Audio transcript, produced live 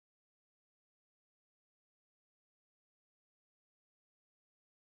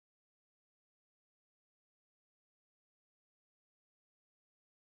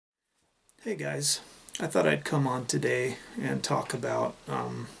Hey guys, I thought I'd come on today and talk about,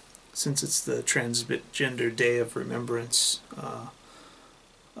 since it's the Transgender Day of Remembrance,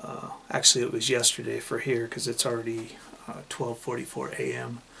 actually it was yesterday for here because it's already 12:44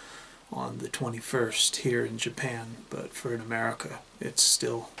 a.m. on the 21st here in Japan, but for in America it's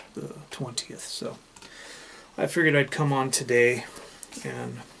still the 20th. So I figured I'd come on today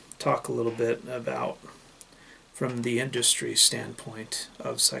and talk a little bit about, from the industry standpoint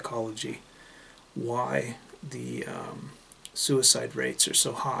of psychology, why the suicide rates are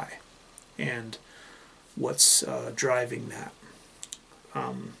so high and what's driving that.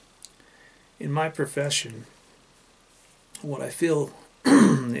 Um, in my profession, what I feel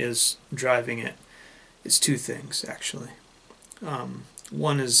is driving it is two things, actually.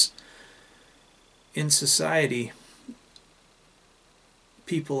 One is, in society,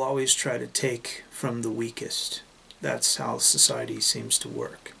 people always try to take from the weakest. That's how society seems to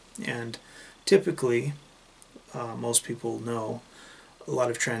work. And typically, most people know, a lot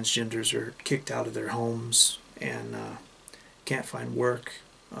of transgenders are kicked out of their homes and can't find work.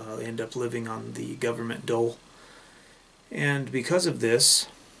 They end up living on the government dole. And because of this,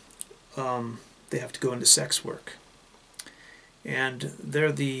 they have to go into sex work. And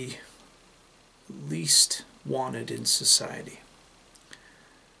they're the least wanted in society.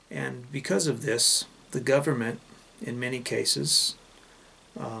 And because of this, the government, in many cases,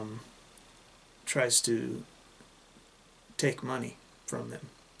 tries to take money from them.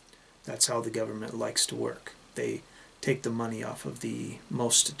 That's how the government likes to work. They take the money off of the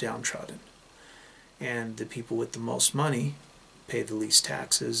most downtrodden. And the people with the most money pay the least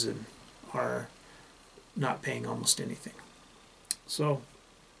taxes and are not paying almost anything. So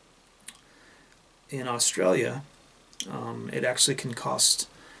in Australia, it actually can cost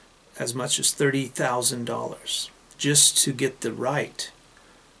as much as $30,000 just to get the right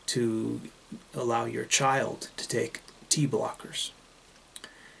to allow your child to take T blockers.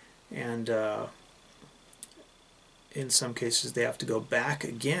 And in some cases they have to go back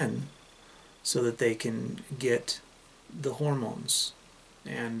again so that they can get the hormones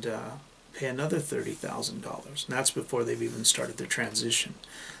and pay another $30,000. And that's before they've even started their transition.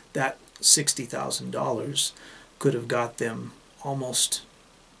 That $60,000 could have got them almost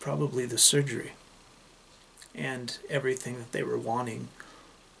probably the surgery and everything that they were wanting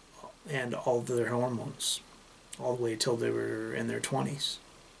and all of their hormones all the way till they were in their 20s.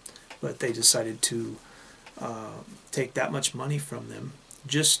 But they decided to take that much money from them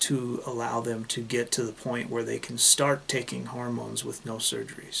just to allow them to get to the point where they can start taking hormones with no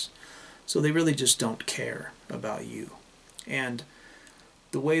surgeries. So they really just don't care about you. And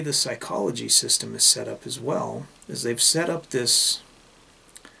the way the psychology system is set up as well is they've set up this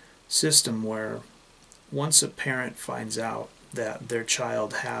system where once a parent finds out that their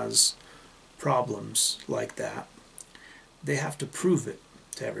child has problems like that, they have to prove it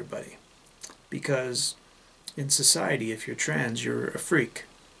to everybody. Because in society, if you're trans, you're a freak.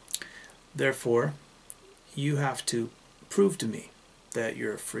 Therefore, you have to prove to me that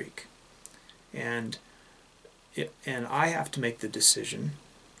you're a freak. And I have to make the decision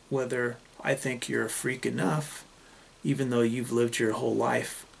whether I think you're a freak enough, even though you've lived your whole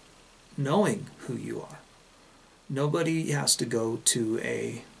life knowing who you are. Nobody has to go to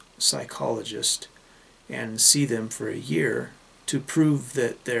a psychologist and see them for a year to prove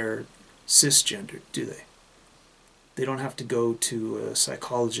that they're cisgendered, do they? They don't have to go to a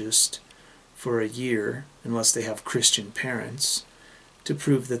psychologist for a year, unless they have Christian parents, to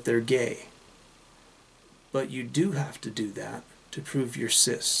prove that they're gay. But you do have to do that to prove you're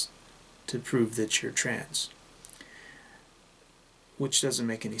cis, to prove that you're trans. Which doesn't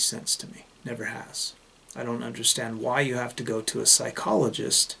make any sense to me. Never has. I don't understand why you have to go to a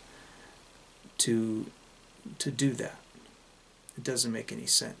psychologist to do that. It doesn't make any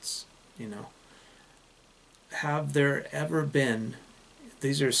sense, you know. Have there ever been,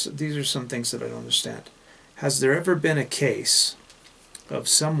 these are some things that I don't understand. Has there ever been a case of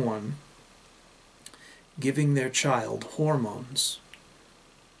someone giving their child hormones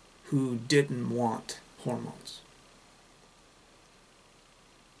who didn't want hormones?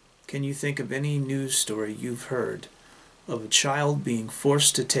 Can you think of any news story you've heard of a child being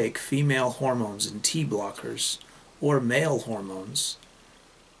forced to take female hormones and T blockers or male hormones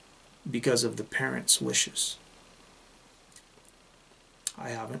because of the parents' wishes? I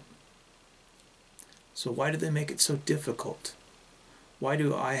haven't. So why do they make it so difficult? Why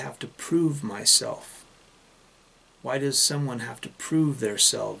do I have to prove myself? Why does someone have to prove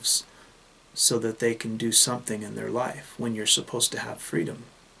themselves so that they can do something in their life when you're supposed to have freedom?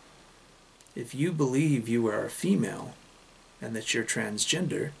 If you believe you are a female and that you're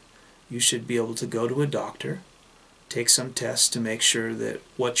transgender, you should be able to go to a doctor, take some tests to make sure that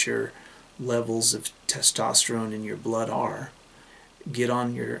what your levels of testosterone in your blood are, get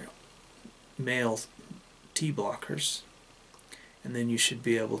on your male T blockers, and then you should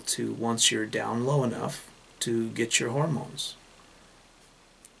be able to, once you're down low enough, to get your hormones.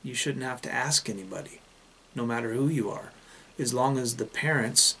 You shouldn't have to ask anybody, no matter who you are, as long as the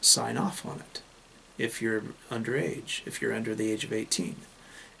parents sign off on it. If you're underage, if you're under the age of 18.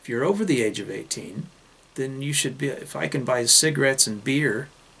 If you're over the age of 18, then you should be, if I can buy cigarettes and beer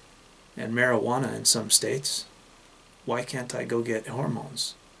and marijuana in some states, why can't I go get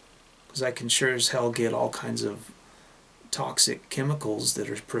hormones? Because I can sure as hell get all kinds of toxic chemicals that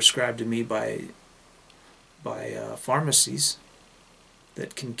are prescribed to me by pharmacies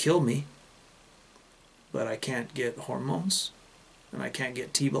that can kill me, but I can't get hormones and I can't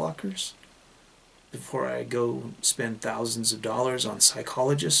get T blockers before I go spend thousands of dollars on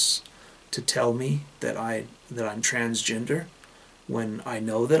psychologists to tell me that I'm transgender when I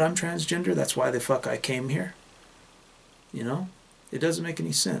know that I'm transgender. That's why the fuck I came here. You know? It doesn't make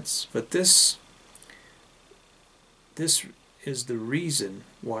any sense. But this is the reason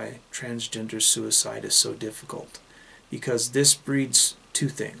why transgender suicide is so difficult. Because this breeds two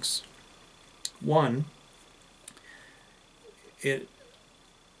things. One, it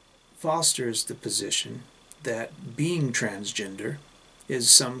fosters the position that being transgender is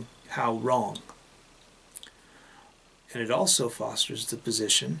somehow wrong. And it also fosters the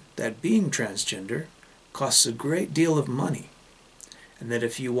position that being transgender costs a great deal of money. And that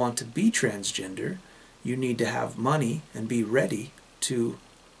if you want to be transgender, you need to have money and be ready to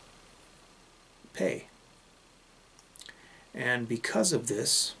pay. And because of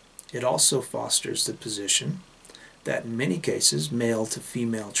this, it also fosters the position that in many cases, male to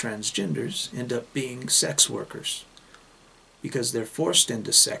female transgenders end up being sex workers because they're forced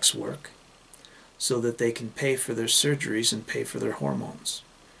into sex work so that they can pay for their surgeries and pay for their hormones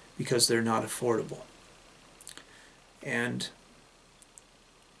because they're not affordable. And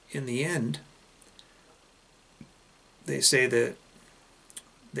in the end, they say that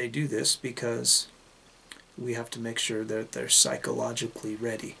they do this because we have to make sure that they're psychologically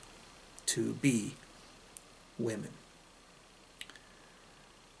ready to be women.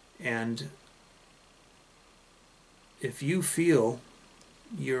 And if you feel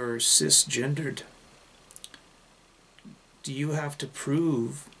you're cisgendered, do you have to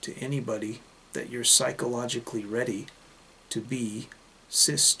prove to anybody that you're psychologically ready to be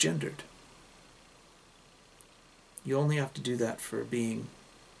cisgendered? You only have to do that for being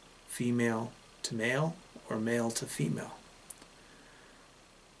female to male or male to female.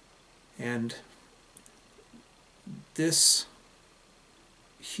 And this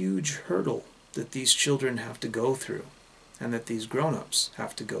huge hurdle that these children have to go through and that these grown-ups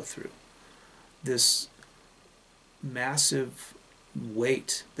have to go through, this massive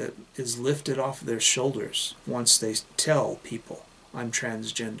weight that is lifted off their shoulders once they tell people, I'm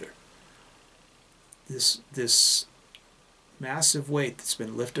transgender. This massive weight that's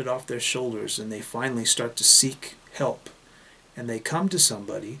been lifted off their shoulders, and they finally start to seek help. And they come to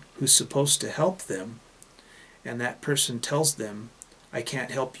somebody who's supposed to help them, and that person tells them, I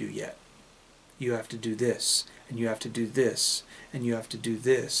can't help you yet. You have to do this, and you have to do this, and you have to do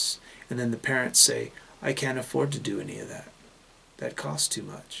this. And then the parents say, I can't afford to do any of that. That costs too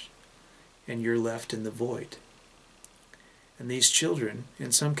much. And you're left in the void. And these children,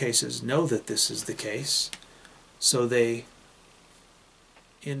 in some cases, know that this is the case, so they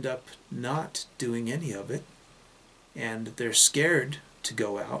end up not doing any of it, and they're scared to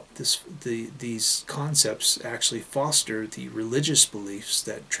go out. These concepts actually foster the religious beliefs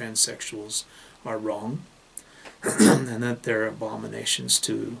that transsexuals are wrong and that they're abominations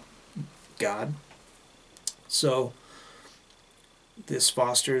to God. So this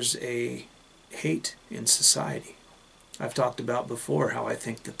fosters a hate in society. I've talked about before how I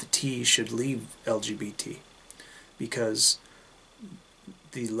think that the T should leave LGBT because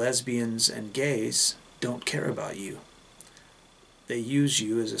the lesbians and gays don't care about you. They use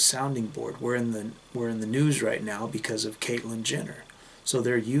you as a sounding board. We're in the news right now because of Caitlyn Jenner. So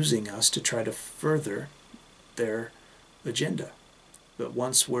they're using us to try to further their agenda. But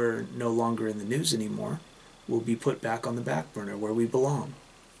once we're no longer in the news anymore, we'll be put back on the back burner where we belong.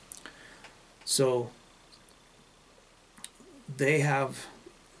 So they have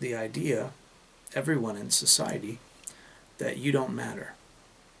the idea, everyone in society, that you don't matter.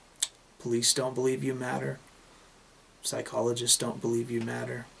 Police don't believe you matter. Psychologists don't believe you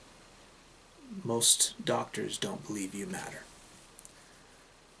matter. Most doctors don't believe you matter.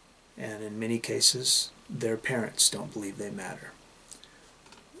 And in many cases, their parents don't believe they matter.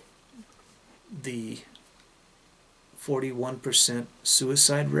 the 41%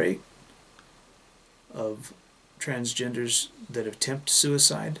 suicide rate of transgenders that attempt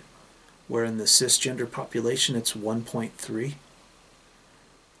suicide, where in the cisgender population it's 1.3.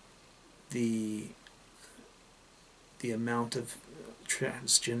 The amount of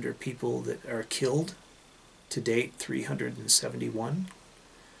transgender people that are killed to date, 371.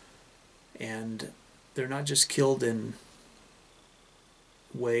 And they're not just killed in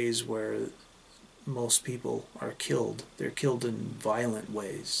ways where most people are killed. They're killed in violent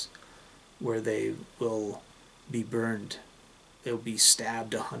ways, where they will be burned. They'll be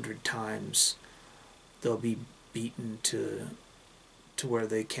stabbed 100 times. They'll be beaten to where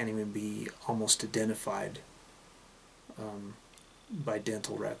they can't even be almost identified by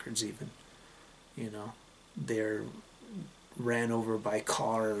dental records even. You know, they're ran over by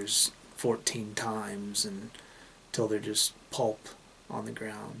cars 14 times until they're just pulp on the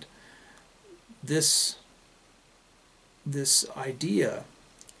ground. This idea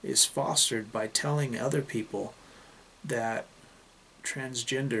is fostered by telling other people that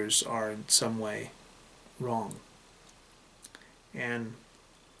transgenders are in some way wrong. And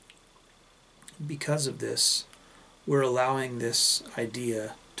because of this, we're allowing this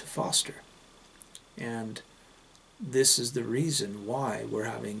idea to foster. And this is the reason why we're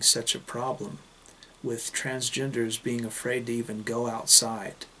having such a problem with transgenders being afraid to even go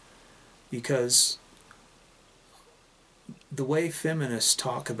outside. Because the way feminists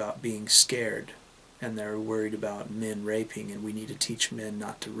talk about being scared, and they're worried about men raping and we need to teach men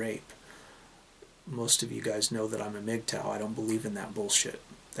not to rape. Most of you guys know that I'm a MGTOW. I don't believe in that bullshit.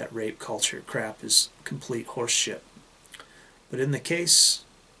 That rape culture crap is complete horse shit. But in the case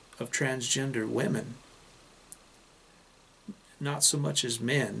of transgender women, not so much as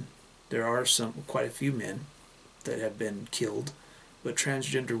men, there are quite a few men that have been killed, but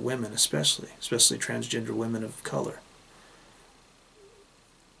transgender women especially transgender women of color,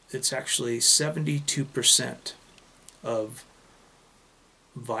 it's actually 72% of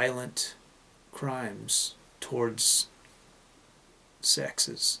violent crimes towards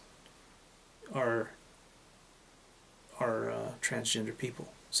sexes are transgender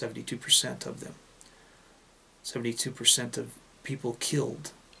people. 72% of them. 72% of people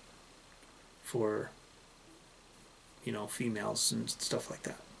killed for, you know, females and stuff like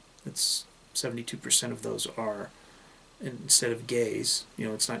that. It's 72% of those are, instead of gays, you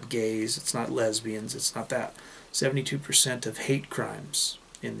know, it's not gays, it's not lesbians, it's not that. 72% of hate crimes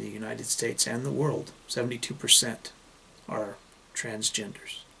in the United States and the world, 72% are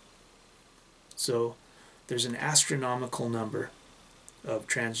transgenders. So there's an astronomical number of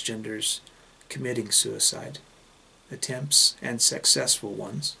transgenders committing suicide attempts and successful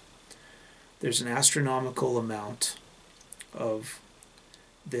ones. There's an astronomical amount of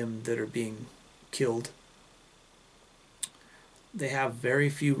them that are being killed. They have very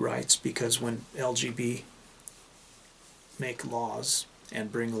few rights because when LGBT make laws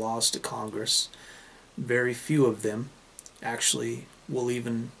and bring laws to Congress, very few of them actually will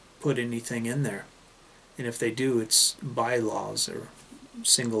even put anything in there. And if they do, it's bylaws or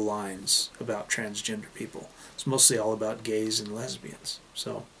single lines about transgender people. It's mostly all about gays and lesbians.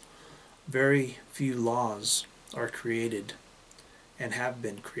 So very few laws are created and have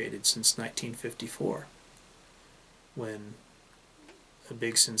been created since 1954, when a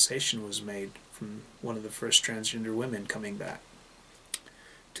big sensation was made from one of the first transgender women coming back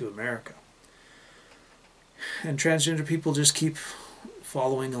to America. And transgender people just keep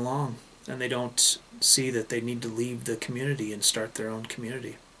following along, and they don't see that they need to leave the community and start their own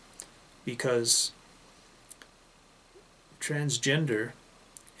community, because transgender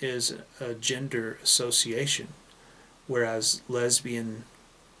is a gender association, whereas lesbian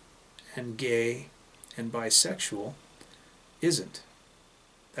and gay and bisexual isn't.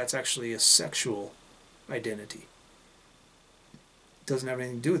 That's actually a sexual identity. It doesn't have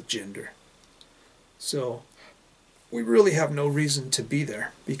anything to do with gender. So we really have no reason to be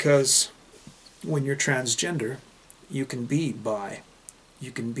there, because when you're transgender, you can be bi,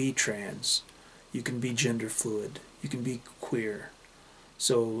 you can be trans, you can be gender fluid, you can be queer.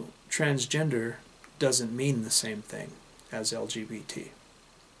 So transgender doesn't mean the same thing as LGBT.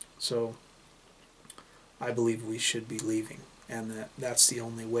 So I believe we should be leaving, and that's the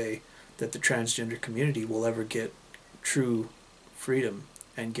only way that the transgender community will ever get true freedom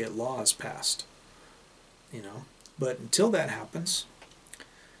and get laws passed. You know, but until that happens,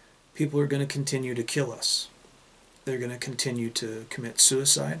 people are going to continue to kill us. They're going to continue to commit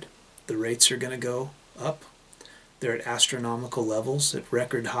suicide. The rates are going to go up. They're at astronomical levels, at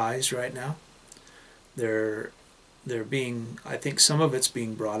record highs right now. They're they're being, I think some of it's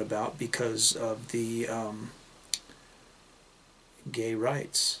being brought about because of the gay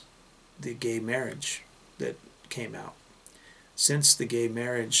rights, the gay marriage that came out. Since the gay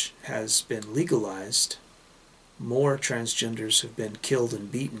marriage has been legalized, more transgenders have been killed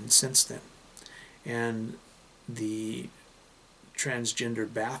and beaten since then. And the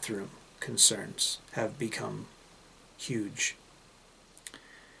transgender bathroom concerns have become huge.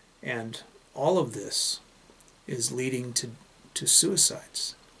 And all of this is leading to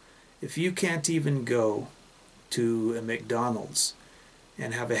suicides. If you can't even go to a McDonald's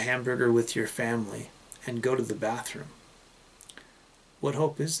and have a hamburger with your family and go to the bathroom, what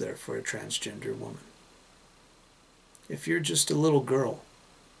hope is there for a transgender woman? If you're just a little girl,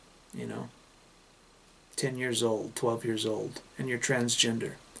 10 years old, 12 years old, and you're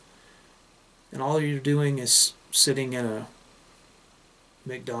transgender, and all you're doing is sitting in a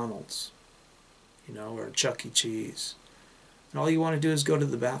McDonald's, or a Chuck E. Cheese, and all you want to do is go to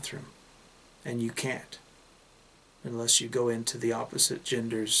the bathroom, and you can't, unless you go into the opposite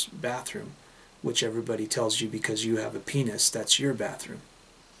gender's bathroom, which everybody tells you because you have a penis, that's your bathroom.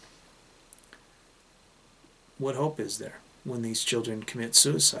 What hope is there when these children commit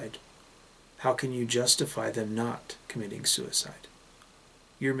suicide? How can you justify them not committing suicide?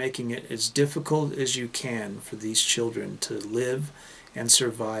 You're making it as difficult as you can for these children to live and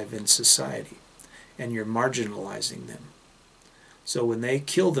survive in society, and you're marginalizing them. So when they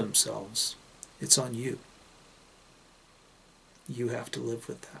kill themselves, it's on you. You have to live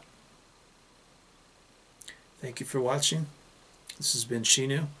with that. Thank you for watching. This has been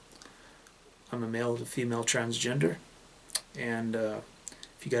Shi-Nu. I'm a male to female transgender, and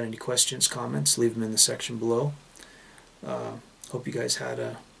if you got any questions, comments, leave them in the section below. Hope you guys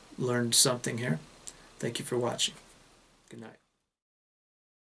learned something here. Thank you for watching. Good night.